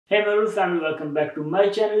Hey Marus and welcome back to my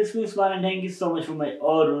channel. It's me Usman and thank you so much for my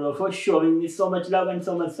all for showing me so much love and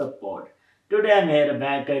so much support. Today I'm here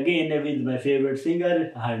back again with my favorite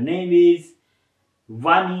singer. Her name is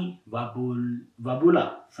Vabula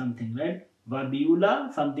something, right?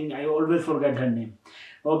 Vabiola something. I always forget her name.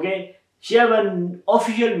 Okay, she have an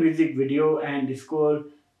official music video and it's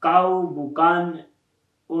called Bukan,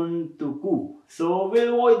 Untukku. So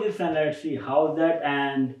we'll watch this and let's see how that,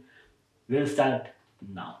 and we'll start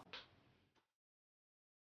now.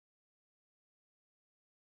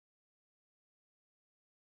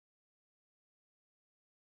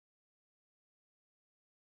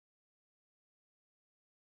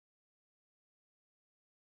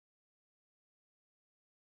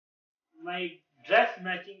 My dress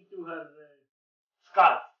matching to her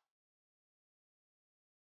scarf.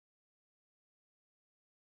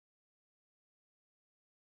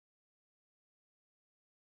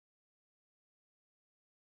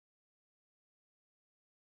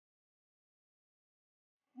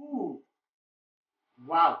 Ooh,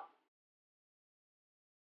 wow,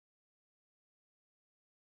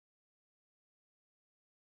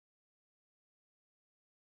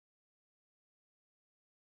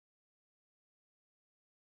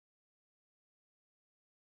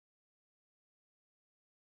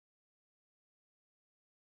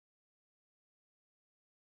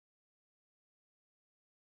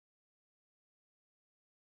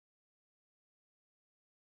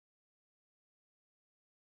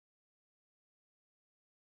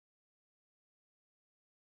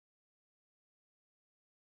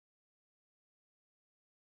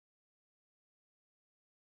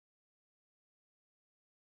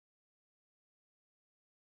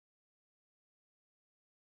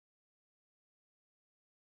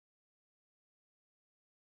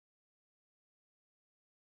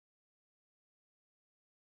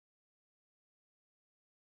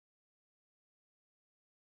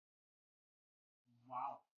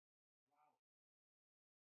 wow,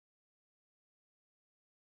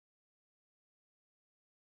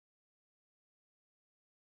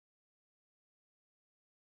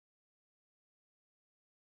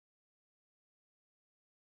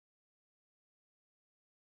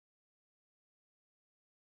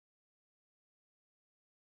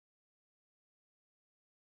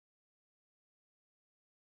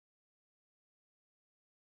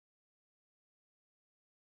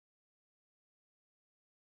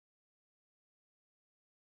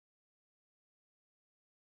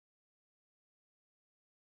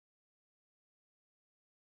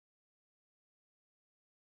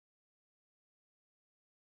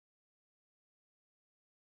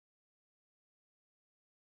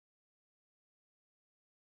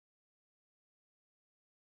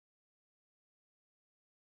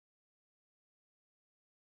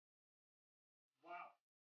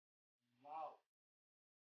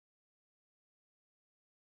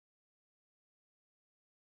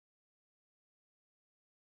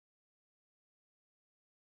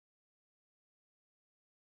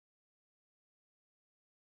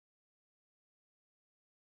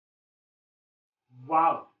 wow, wow,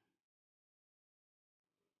 wow,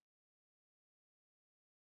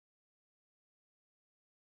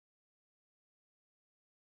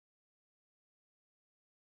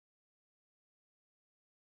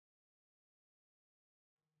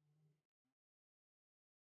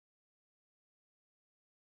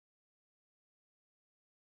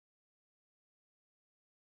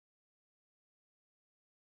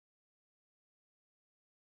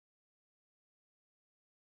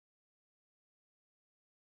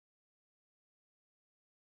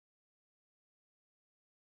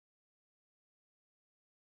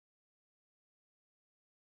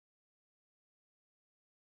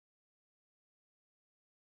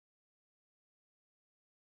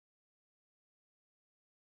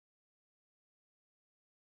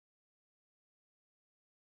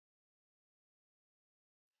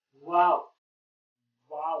 wow,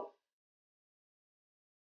 wow,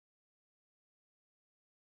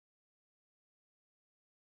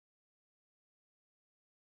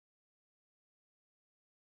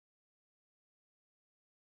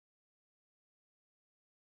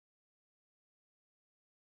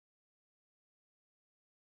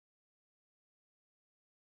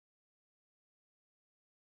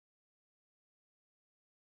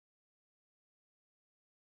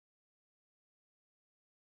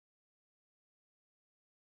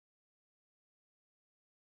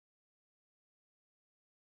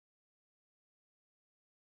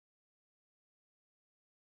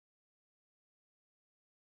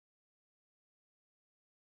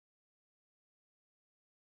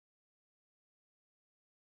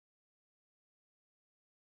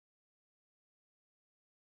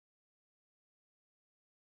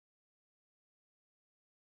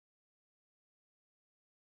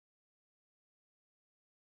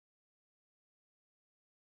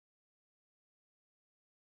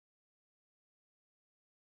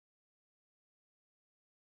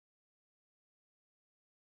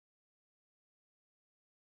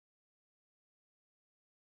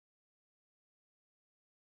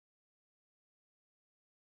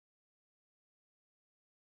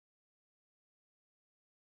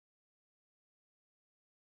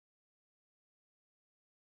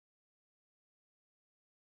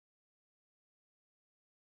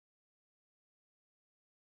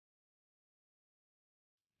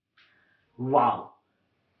 Wow.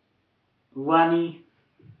 Vanny,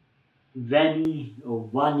 Vanny,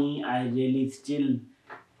 I really still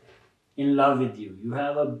in love with you. You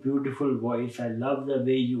have a beautiful voice. I love the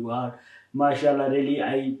way you are. Mashallah, really,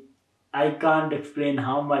 I can't explain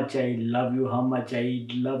how much I love you, how much I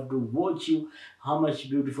love to watch you, how much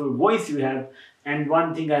beautiful voice you have. And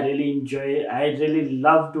one thing I really enjoy, I really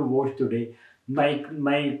love to watch today.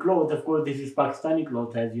 My clothes, of course, this is Pakistani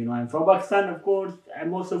clothes, as you know. I'm from Pakistan, of course, and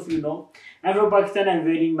most of you know. I'm from Pakistan. I'm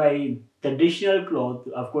wearing my traditional clothes.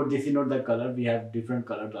 Of course, this is not the color. We have different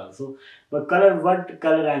colors also. But what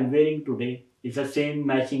color I'm wearing today is the same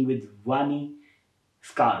matching with Vani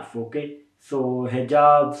scarf. Okay, so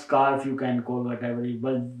hijab, scarf, you can call whatever,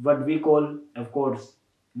 but what we call, of course,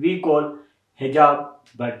 we call hijab,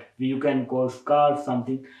 but you can call scarf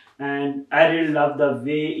something. And I really love the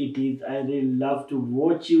way it is. I really love to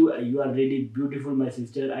watch you. You are really beautiful, my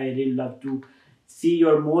sister. I really love to see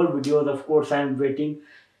your more videos. Of course, I am waiting.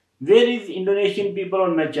 Where is Indonesian people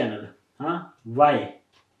on my channel? Huh? Why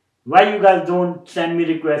you guys don't send me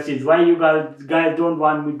requests? Why you guys don't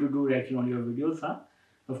want me to do reaction on your videos, huh?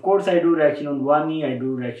 Of course I do reaction on Vani, I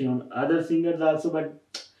do reaction on other singers also, but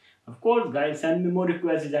of course guys, send me more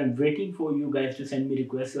requests. I'm waiting for you guys to send me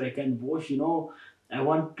requests so I can watch, I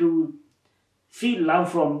want to see love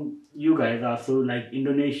from you guys also, like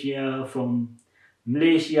Indonesia, from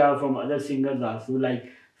Malaysia, from other singers also, like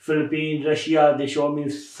Philippines, Russia. They show me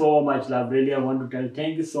so much love. Really, I want to tell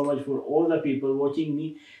thank you so much for all the people watching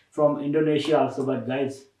me from Indonesia also. But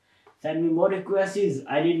guys, send me more requests.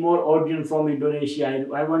 I need more audience from Indonesia.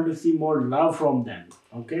 I want to see more love from them.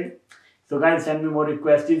 Okay, so guys, send me more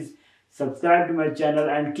requests. Subscribe to my channel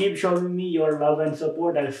and keep showing me your love and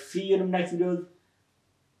support. I'll see you in the next videos.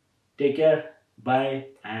 Take care. Bye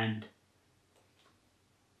and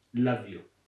love you.